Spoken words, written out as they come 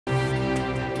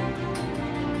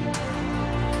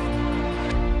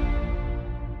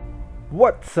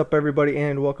What's up, everybody,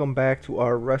 and welcome back to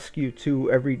our Rescue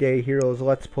 2 Everyday Heroes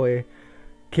Let's Play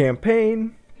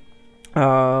campaign.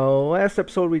 Last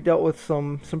episode we dealt with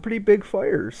some pretty big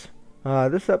fires.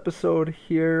 This episode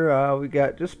here, we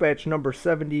got dispatch number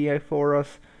 70 for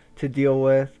us to deal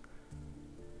with.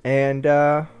 And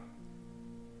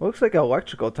looks like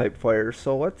electrical type fires,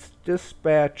 so let's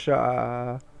dispatch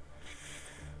the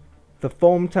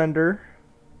foam tender.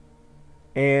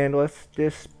 And let's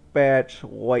dispatch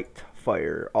light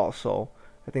fire also.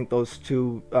 I think those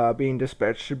two being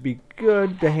dispatched should be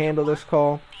good to handle this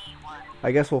call.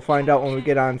 I guess we'll find out when we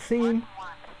get on scene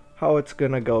how it's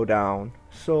gonna go down.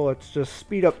 So let's just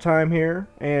speed up time here,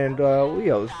 and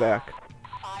Leo's back.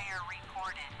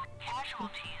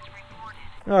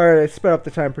 Alright, I sped up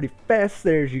the time pretty fast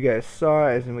there, as you guys saw,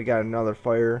 as in we got another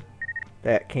fire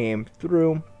that came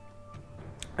through.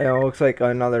 And it looks like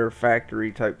another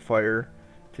factory type fire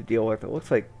to deal with. It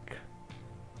looks like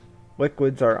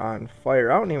liquids are on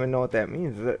fire. I don't even know what that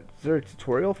means. Is there a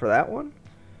tutorial for that one?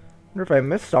 I wonder if I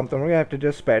missed something. We're gonna have to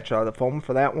dispatch the foam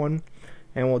for that one,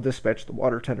 and we'll dispatch the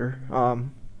water tender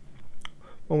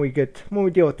when we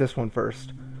deal with this one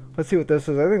first. Let's see what this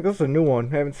is. I think this is a new one.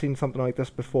 I haven't seen something like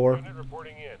this before.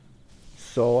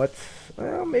 So let's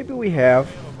maybe we have.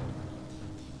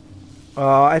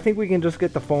 I think we can just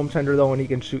get the foam tender though, and he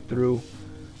can shoot through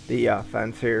the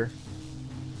fence here.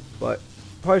 But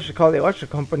probably should call the electric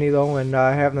company though and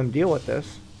have them deal with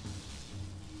this.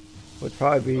 Would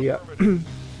probably be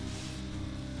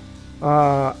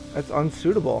it's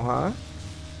unsuitable, huh?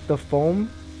 The foam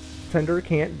tender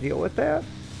can't deal with that?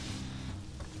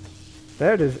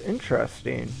 That is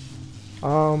interesting.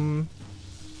 Understood.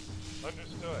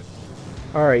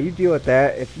 Alright, you deal with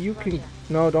that. If you can...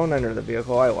 No, don't enter the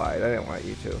vehicle. I lied. I didn't want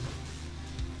you to.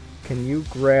 Can you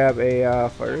grab a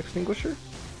fire extinguisher?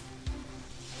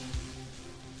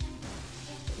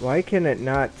 Why can it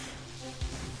not?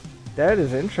 That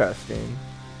is interesting.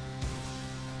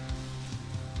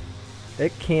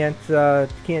 It can't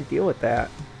deal with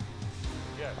that.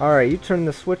 Yes. Alright, you turn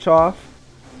the switch off.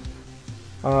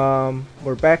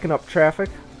 We're backing up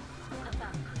traffic.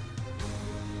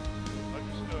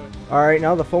 Alright,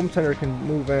 now the foam tender can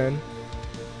move in.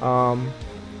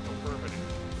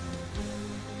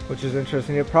 Which is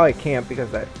interesting. It probably can't because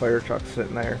that fire truck's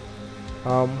sitting there.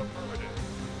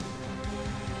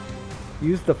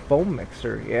 Use the foam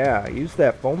mixer. Yeah, use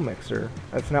that foam mixer.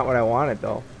 That's not what I wanted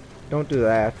though. Don't do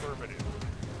that.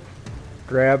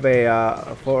 Grab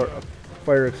a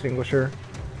fire extinguisher.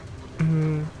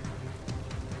 And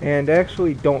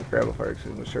actually don't grab a fire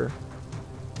extinguisher.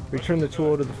 Return the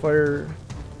tool to the fire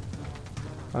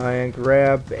and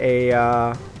grab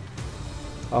a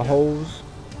hose.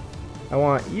 I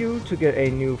want you to get a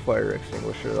new fire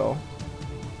extinguisher though.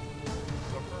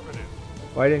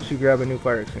 Why didn't you grab a new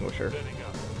fire extinguisher?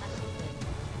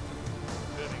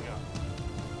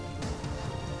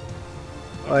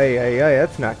 Ay,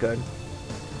 that's not good.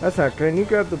 That's not good. Can you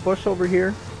grab the bush over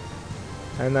here?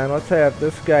 And then let's have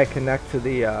this guy connect to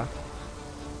the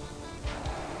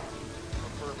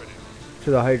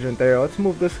hydrant there. Let's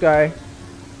move this guy.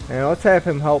 And let's have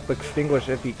him help extinguish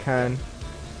if he can.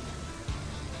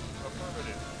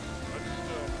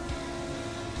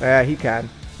 Yeah, he can.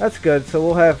 That's good. So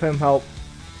we'll have him help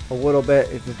a little bit.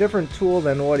 It's a different tool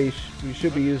than what you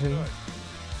should be using,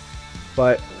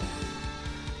 but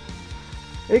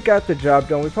it got the job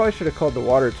done. We probably should have called the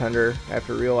water tender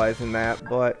after realizing that,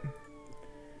 but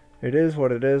it is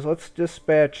what it is. Let's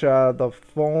dispatch the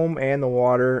foam and the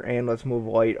water, and let's move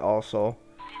light also.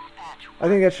 I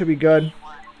think that should be good.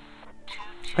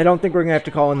 I don't think we're gonna have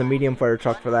to call in the medium fire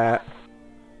truck for that.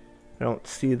 I don't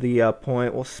see the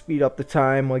point. We'll speed up the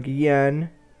time again.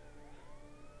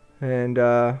 And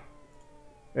there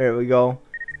we go.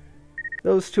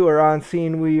 Those two are on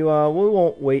scene. We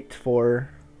won't wait for.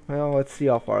 Well, let's see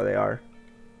how far they are.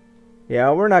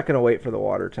 Yeah, we're not gonna wait for the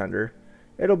water tender.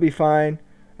 It'll be fine.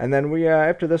 And then we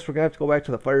after this, we're gonna have to go back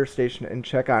to the fire station and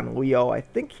check on Leo. I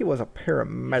think he was a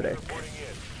paramedic.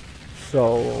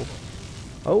 So,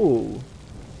 oh,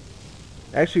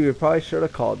 actually, we probably should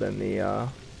have called in the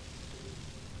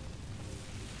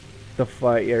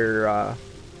fire.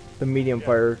 The medium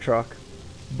fire truck,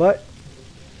 but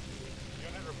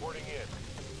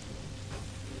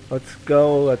let's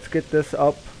go. Let's get this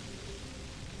up.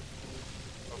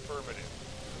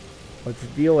 Let's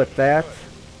deal with that,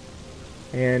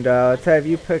 and let's have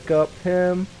you pick up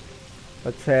him.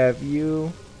 Let's have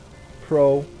you,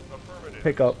 Pro,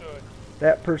 pick up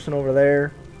that person over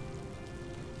there,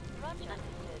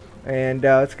 and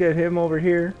let's get him over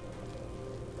here.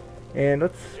 And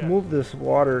let's move this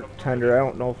water tender. I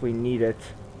don't know if we need it.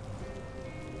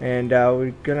 and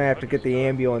we're gonna have to get the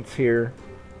ambulance here.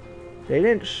 They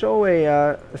didn't show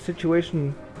a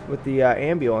situation with the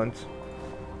ambulance,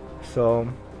 so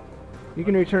you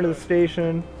can return to the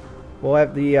station. We'll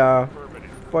have the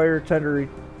fire tender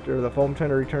or the foam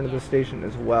tender return to the station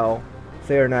as well.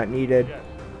 They are not needed.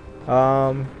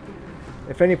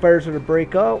 If any fires were to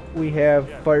break out, we have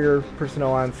fire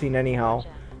personnel on scene anyhow,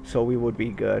 so we would be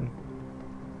good.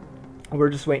 We're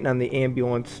just waiting on the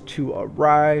ambulance to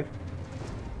arrive,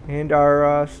 and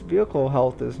our vehicle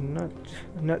health is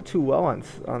not too well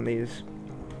on these,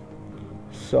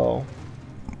 so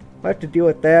I have to deal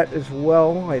with that as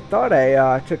well. I thought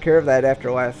I took care of that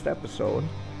after last episode,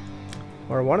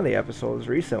 or one of the episodes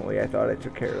recently. I thought I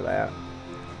took care of that,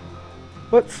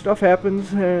 but stuff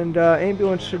happens, and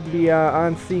ambulance should be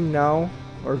on scene now,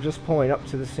 or just pulling up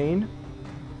to the scene.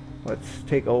 Let's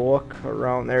take a look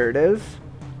around. There it is.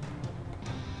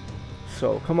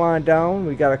 So come on down.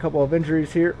 We got a couple of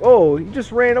injuries here. Oh, he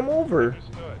just ran him over.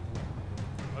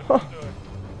 Huh.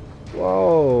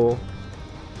 Whoa.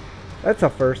 That's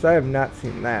a first. I have not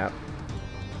seen that.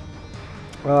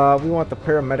 We want the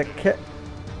paramedic kit.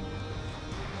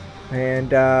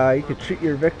 And you could treat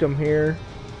your victim here.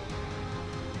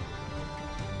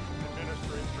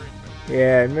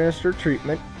 Yeah, administer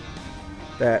treatment.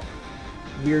 That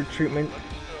weird treatment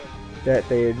that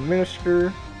they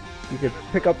administer. You could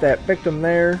pick up that victim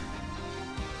there.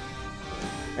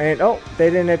 And oh, they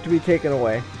didn't have to be taken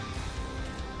away.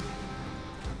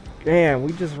 Damn,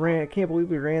 we just ran. I can't believe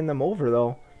we ran them over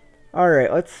though.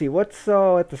 Alright, let's see. What's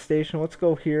at the station? Let's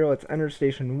go here. Let's enter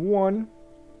station 1.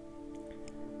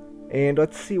 And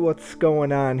let's see what's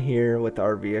going on here with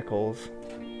our vehicles.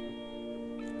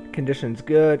 Condition's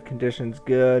good. Condition's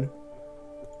good.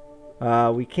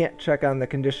 We can't check on the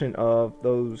condition of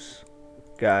those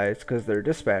guys because they're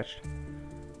dispatched,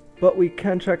 but we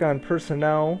can check on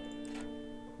personnel.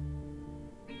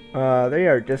 They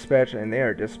are dispatched, and they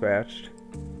are dispatched,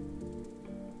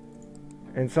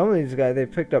 and some of these guys, they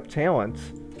picked up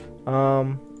talents.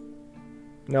 No,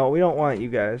 we don't want you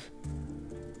guys.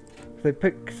 They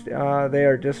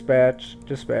are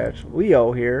dispatched.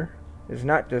 Leo here is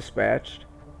not dispatched.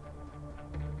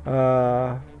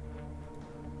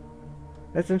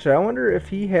 That's interesting. I wonder if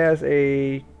he has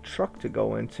a truck to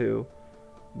go into.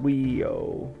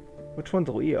 Leo. Which one's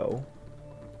Leo?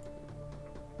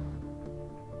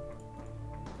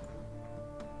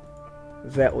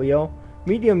 Is that Leo?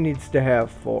 Medium needs to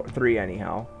have 3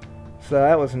 anyhow. So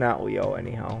that was not Leo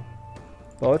anyhow.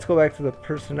 Well, let's go back to the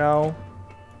personnel.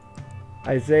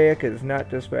 Isaac is not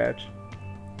dispatched.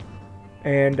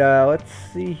 And let's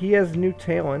see, he has new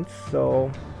talents, so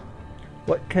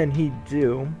what can he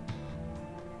do?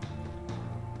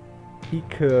 He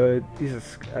could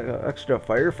use extra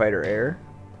firefighter air.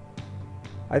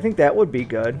 I think that would be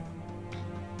good.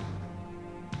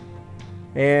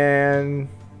 And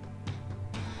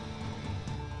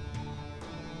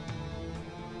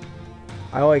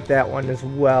I like that one as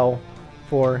well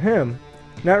for him.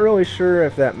 Not really sure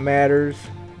if that matters,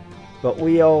 but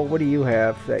Leo, what do you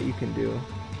have that you can do?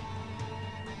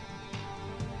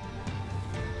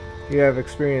 You have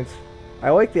experience. I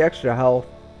like the extra health.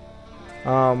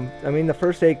 I mean, the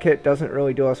first aid kit doesn't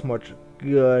really do us much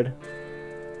good.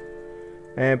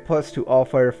 And plus to all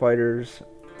firefighters.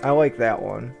 I like that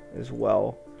one as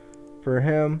well. For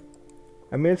him,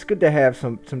 I mean, it's good to have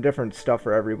some different stuff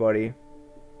for everybody.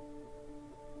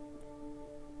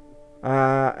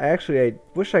 Actually, I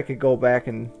wish I could go back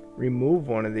and remove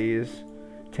one of these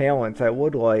talents. I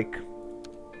would like.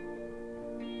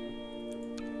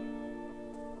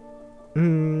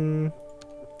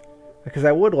 Because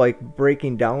I would like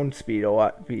breaking down speed a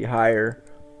lot be higher,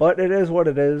 but it is what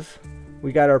it is.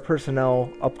 We got our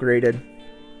personnel upgraded,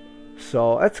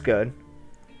 so that's good.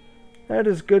 That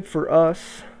is good for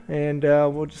us, and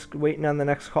we're just waiting on the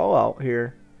next call out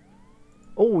here.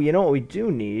 Oh, you know what we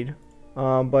do need,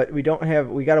 but we don't have.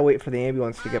 We gotta wait for the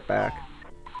ambulance to get back.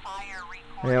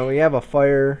 Yeah, we have a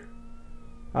fire.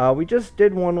 We just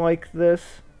did one like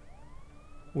this.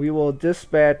 We will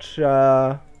dispatch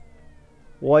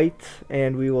White,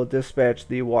 and we will dispatch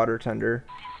the water tender.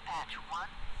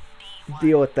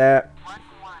 Deal with that.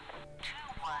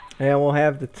 And we'll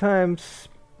have the times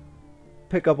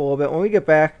pick up a little bit. When we get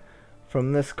back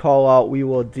from this call out, we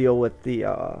will deal with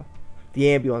the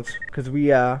ambulance. Because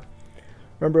we,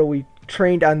 remember we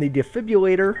trained on the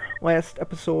defibrillator last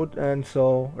episode, and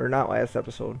so, or not last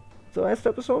episode. So last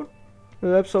episode?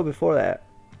 The episode before that.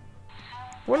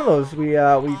 One of those, we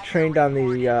trained on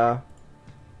the,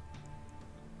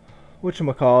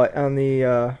 whatchamacallit, on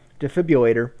the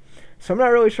defibrillator. So I'm not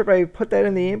really sure if I put that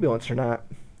in the ambulance or not.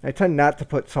 I tend not to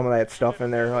put some of that stuff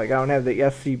in there. Like, I don't have the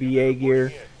SCBA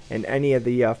gear in any of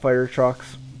the fire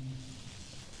trucks.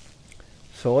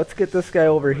 So let's get this guy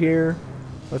over here.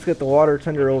 Let's get the water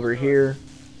tender over here.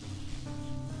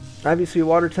 Obviously,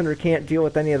 water tender can't deal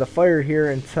with any of the fire here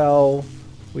until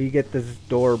we get this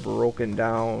door broken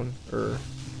down. Or,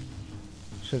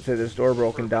 I shouldn't say this door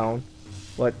broken down.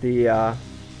 But the, yeah,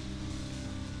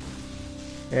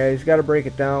 he's got to break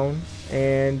it down.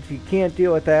 And he can't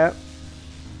deal with that.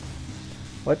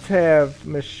 Let's have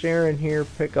Miss Sharon here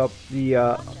pick up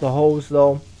the hose,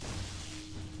 though.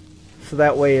 So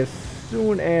that way, as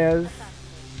soon as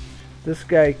this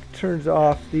guy turns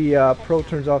off the, Pro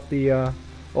turns off the,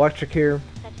 electric here,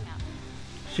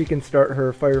 she can start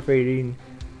her firefighting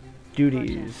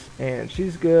duties. And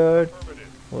she's good.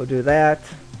 We'll do that.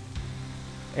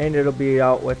 And it'll be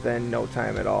out within no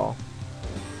time at all.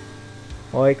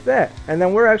 Like that. And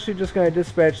then we're actually just going to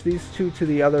dispatch these two to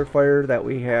the other fire that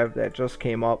we have that just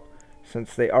came up.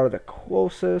 Since they are the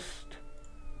closest,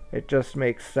 it just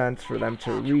makes sense for them to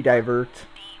redivert.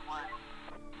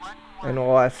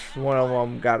 Unless one of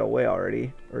them got away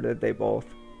already. Or did they both?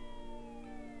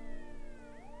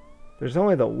 There's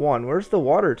only the one. Where's the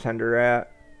water tender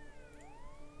at?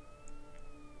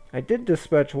 I did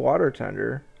dispatch water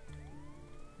tender.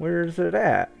 Where is it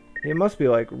at? It must be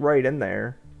like right in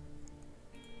there.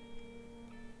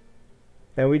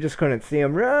 And we just couldn't see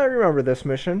him. I remember this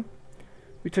mission.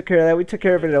 We took care of that. We took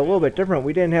care of it a little bit different.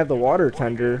 We didn't have the water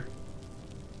tender.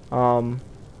 So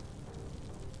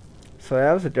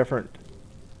that was a different.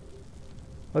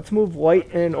 Let's move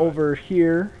Light in over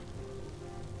here.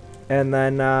 And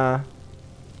then have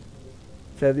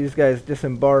these guys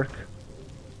disembark.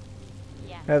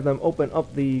 Have them open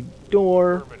up the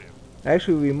door.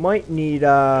 Actually, we might need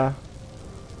the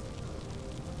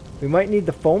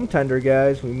foam tender,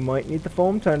 guys. We might need the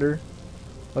foam tender.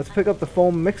 Let's pick up the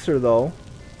foam mixer, though.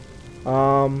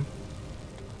 And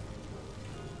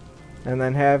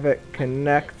then have it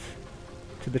connect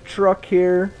to the truck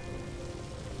here.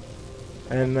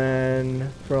 And then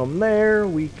from there,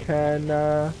 we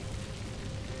can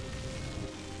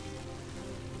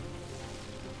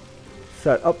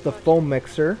set up the foam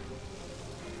mixer.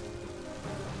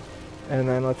 And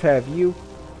then let's have you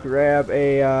grab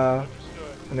an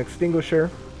extinguisher.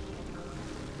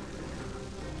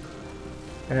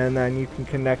 And then you can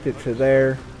connect it to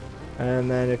there. And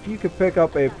then if you could pick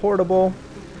up a portable.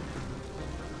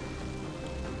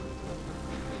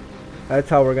 That's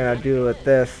how we're going to do with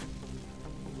this.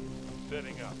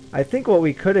 I think what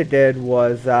we could have did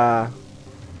was, I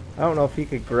don't know if he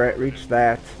could reach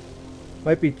that.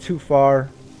 Might be too far.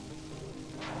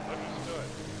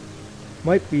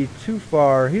 Might be too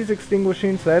far. He's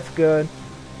extinguishing, so that's good.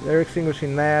 They're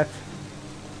extinguishing that.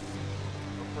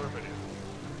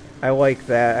 I like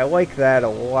that. I like that a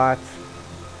lot.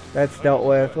 That's dealt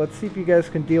with. Let's see if you guys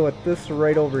can deal with this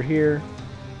right over here.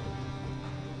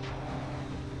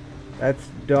 That's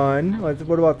done.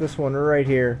 What about this one right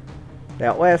here?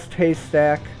 That last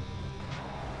haystack.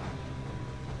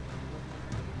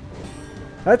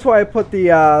 That's why I put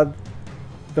the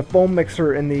foam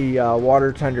mixer in the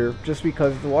water tender, just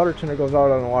because the water tender goes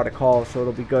out on a lot of calls, so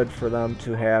it'll be good for them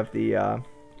to have the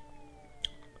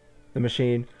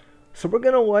machine. So we're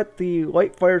gonna let the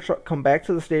light fire truck come back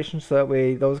to the station, so that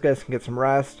way those guys can get some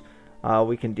rest.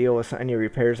 We can deal with any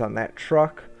repairs on that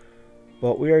truck.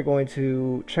 But we are going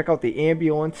to check out the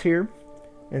ambulance here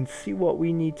and see what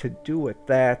we need to do with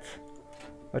that.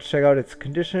 Let's check out its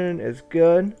condition. Is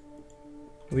good.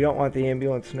 We don't want the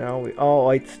ambulance now. Oh,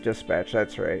 lights dispatch.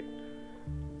 That's right.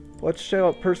 Let's check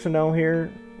out personnel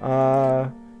here.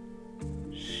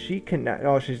 She cannot.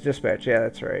 Oh, she's dispatch. Yeah,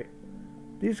 that's right.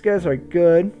 These guys are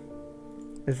good,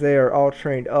 as they are all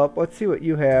trained up. Let's see what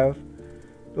you have.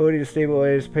 Ability to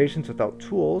stabilize patients without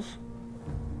tools.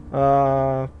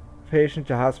 Patient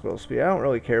to hospital speed. I don't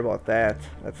really care about that.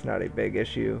 That's not a big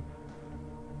issue.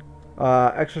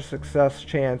 Extra success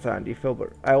chance on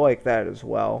defibrillator. I like that as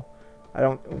well.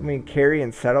 I mean, carry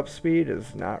and setup speed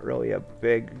is not really a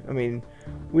big. I mean,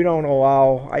 we don't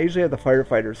allow. I usually have the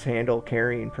firefighters handle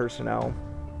carrying personnel.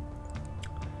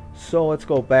 So let's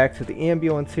go back to the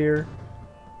ambulance here.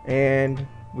 And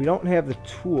we don't have the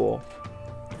tool.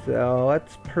 So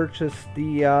let's purchase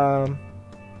the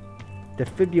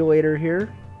defibrillator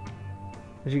here.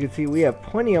 As you can see, we have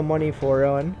plenty of money for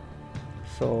one.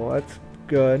 So that's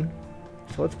good.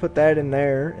 So let's put that in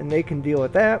there, and they can deal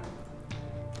with that.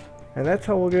 And that's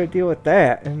how we're going to deal with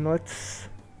that. And let's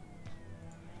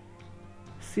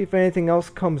see if anything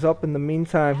else comes up in the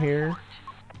meantime here.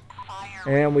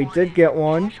 And we did get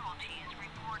one.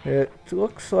 It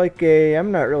looks like a...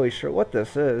 I'm not really sure what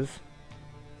this is.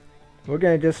 We're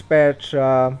going to dispatch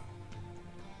kind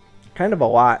of a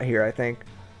lot here, I think.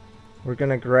 We're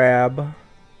going to grab...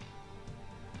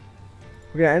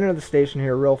 We're going to enter the station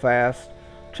here real fast.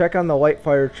 Check on the light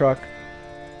fire truck.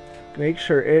 Make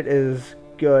sure it is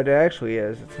good. It actually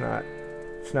is. It's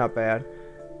not bad.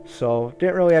 So,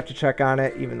 didn't really have to check on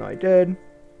it, even though I did.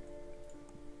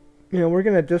 You know, we're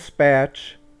going to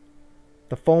dispatch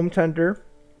the foam tender,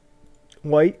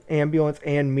 light, ambulance,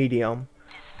 and medium.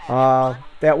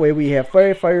 That way we have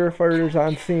firefighters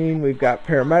on scene, we've got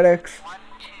paramedics,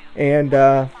 and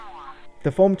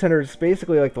the foam tender is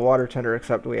basically like the water tender,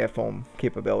 except we have foam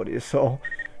capabilities. So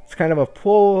it's kind of a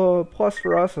plus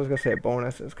for us. I was going to say a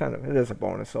bonus. It is a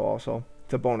bonus, so also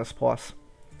it's a bonus plus.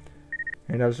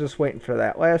 And I was just waiting for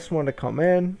that last one to come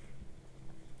in.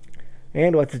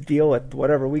 And let's deal with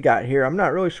whatever we got here. I'm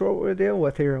not really sure what we're dealing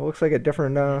with here. It looks like a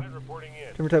different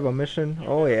type of mission.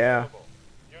 Oh yeah.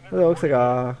 It looks like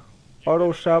a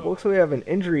auto shop. Looks like we have an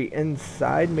injury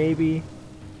inside maybe.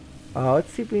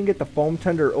 Let's see if we can get the foam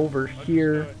tender over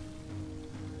here.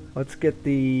 Let's get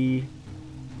the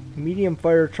medium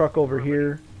fire truck over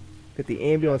here. Get the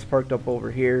ambulance parked up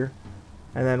over here.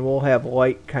 And then we'll have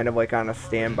light kind of like on a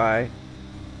standby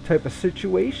type of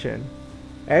situation.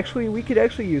 Actually, we could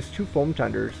actually use 2 foam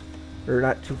tenders. Or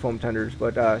not 2 foam tenders,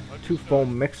 but 2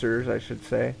 foam mixers, I should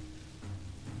say.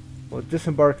 We'll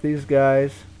disembark these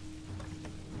guys.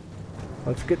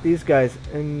 Let's get these guys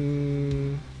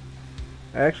in...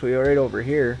 Actually, right over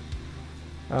here.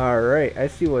 Alright, I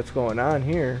see what's going on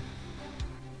here.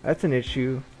 That's an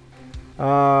issue.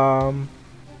 Actually,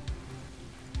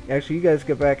 you guys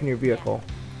get back in your vehicle.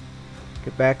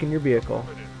 Get back in your vehicle.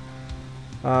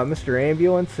 Mr.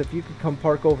 Ambulance, if you could come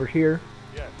park over here.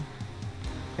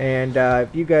 And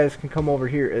if you guys can come over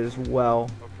here as well.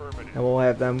 And we'll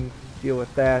have them deal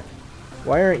with that.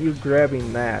 Why aren't you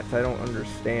grabbing that? I don't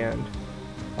understand.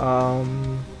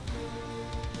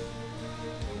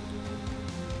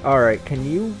 Alright, can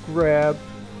you grab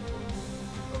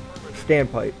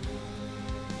standpipe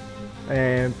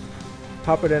and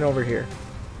pop it in over here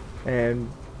and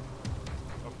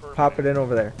pop it in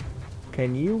over there?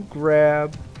 Can you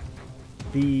grab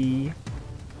the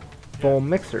foam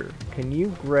mixer? Can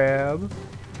you grab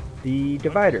the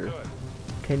divider?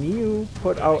 Can you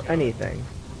put out anything?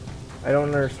 I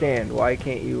don't understand. Why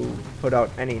can't you put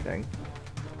out anything?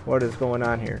 What is going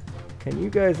on here? Can you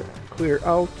guys clear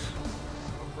out?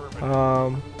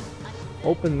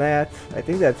 Open that. I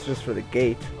think that's just for the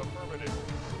gate,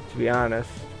 to be honest.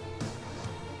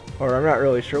 Or I'm not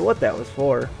really sure what that was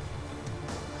for.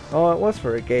 Oh, it was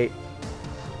for a gate.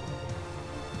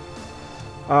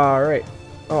 Alright.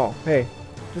 Oh, hey.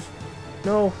 Just...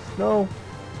 No, no.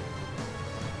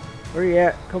 Where are you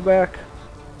at? Come back.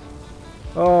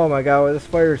 Oh my god, this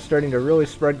fire is starting to really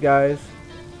spread, guys.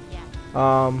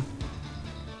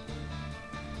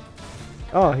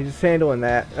 Oh, he's handling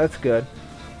that. That's good.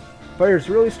 Fire's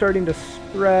really starting to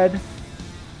spread.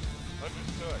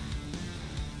 Understood.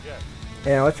 Yes.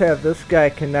 And let's have this guy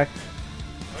connect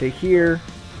to here.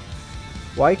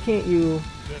 Why can't you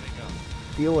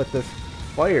deal with this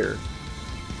fire?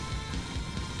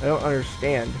 I don't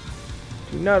understand.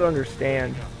 Do not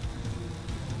understand.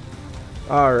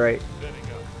 Alright.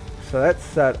 So that's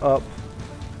set up.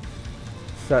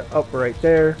 Set up right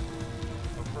there.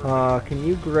 Can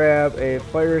you grab a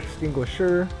fire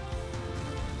extinguisher?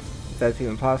 If that's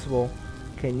even possible.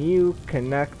 Can you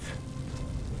connect?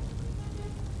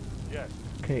 Yes.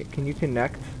 Can you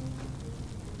connect?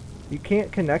 You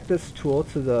can't connect this tool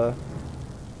to the...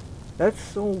 That's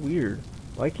so weird.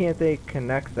 Why can't they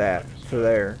connect that to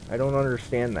there? I don't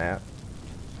understand that.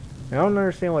 I don't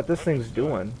understand what this thing's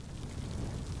doing.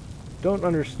 Don't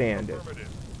understand it.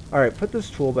 Alright, put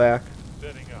this tool back.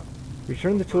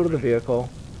 Return the tool to the vehicle.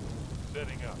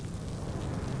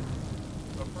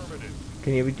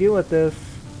 Can you deal with this?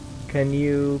 Can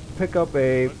you pick up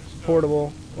a portable?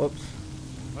 Whoops.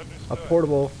 A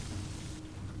portable.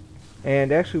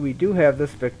 And actually we do have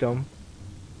this victim.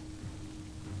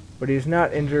 But he's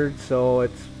not injured, so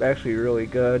it's actually really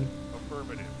good.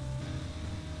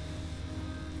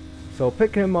 So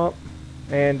pick him up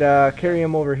and carry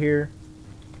him over here.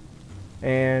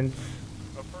 And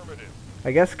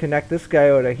I guess connect this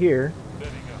guy out of here.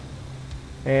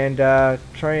 And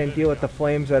try and deal with the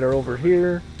flames that are over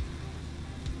here.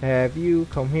 Have you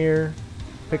come here,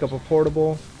 pick up a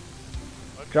portable,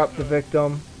 drop the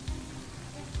victim,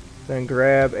 then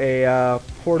grab a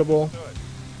portable.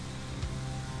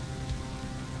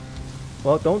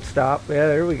 Well, don't stop. Yeah,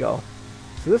 there we go.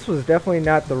 So this was definitely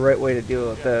not the right way to deal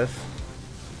with this,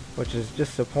 which is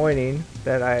disappointing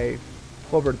that I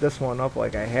clobbered this one up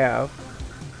like I have.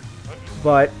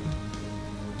 But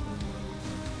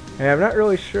And I'm not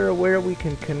really sure where we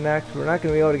can connect. We're not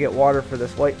going to be able to get water for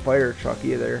this light fire truck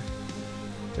either.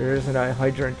 There isn't a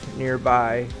hydrant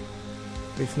nearby.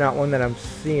 At least not one that I'm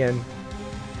seeing. I'm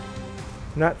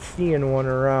not seeing one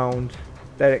around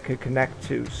that it could connect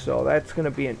to. So that's going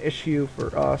to be an issue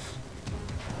for us.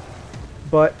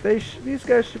 But these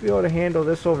guys should be able to handle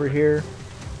this over here.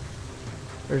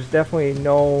 There's definitely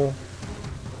no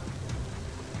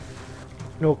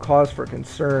cause for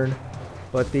concern.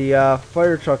 But the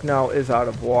fire truck now is out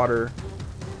of water,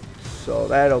 so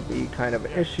that'll be kind of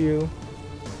an issue.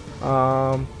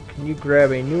 Can you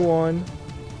grab a new one?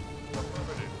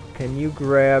 Can you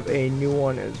grab a new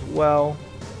one as well?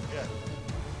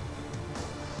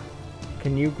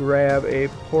 Can you grab a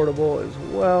portable as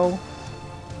well?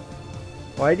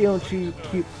 Why don't you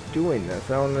keep doing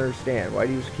this? I don't understand. Why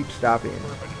do you just keep stopping?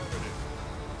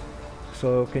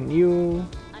 So can you...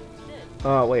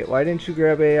 wait, why didn't you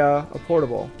grab a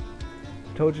portable?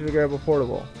 I told you to grab a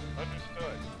portable.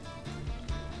 Understood.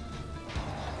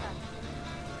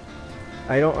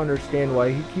 I don't understand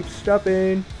why he keeps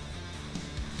stopping.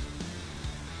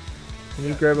 Can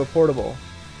you grab a portable?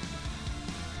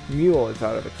 Mule is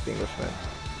out of extinguishment.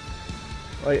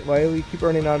 Why do we keep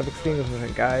running out of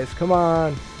extinguishment, guys? Come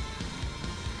on!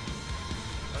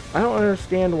 I don't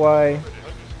understand why.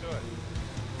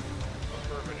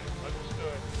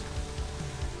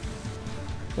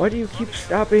 Why do you keep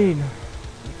stopping?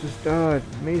 It just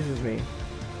amazes me.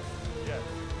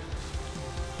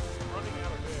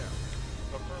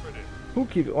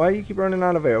 Why do you keep running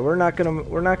out of air? We're not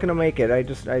gonna make it. I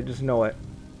just know it.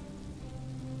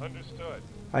 Understood.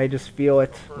 I just feel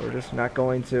it. We're just not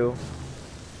going to.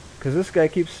 Cause this guy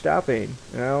keeps stopping,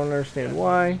 and I don't understand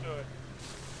why.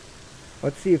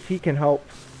 Let's see if he can help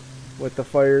with the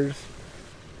fires,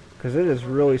 cause it is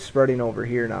really spreading over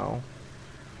here now.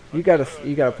 You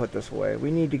gotta put this away. We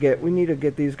need to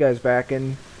get these guys back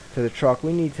in to the truck.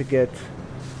 We need to get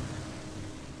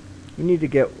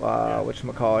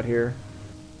whatchamacallit here.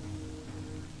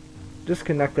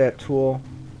 Disconnect that tool.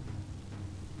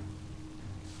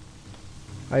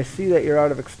 I see that you're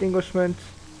out of extinguishment.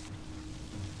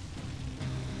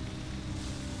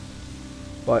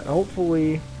 But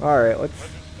hopefully, alright, let's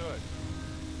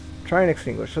try and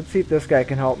extinguish. Let's see if this guy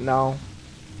can help now.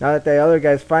 Now that the other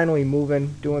guy's finally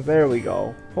moving, there we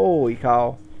go. Holy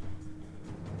cow.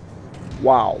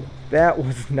 Wow, that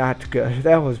was not good.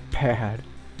 That was bad.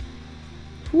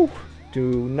 Whew.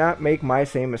 Do not make my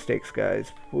same mistakes,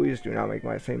 guys. Please do not make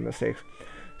my same mistakes.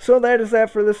 So that is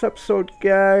that for this episode,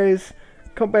 guys.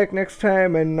 Come back next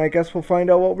time, and I guess we'll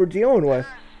find out what we're dealing with.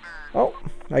 Oh,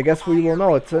 I guess we will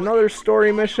know. It's another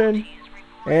story mission,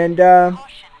 and I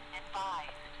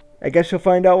guess you'll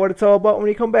find out what it's all about when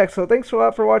you come back. So thanks a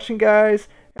lot for watching, guys.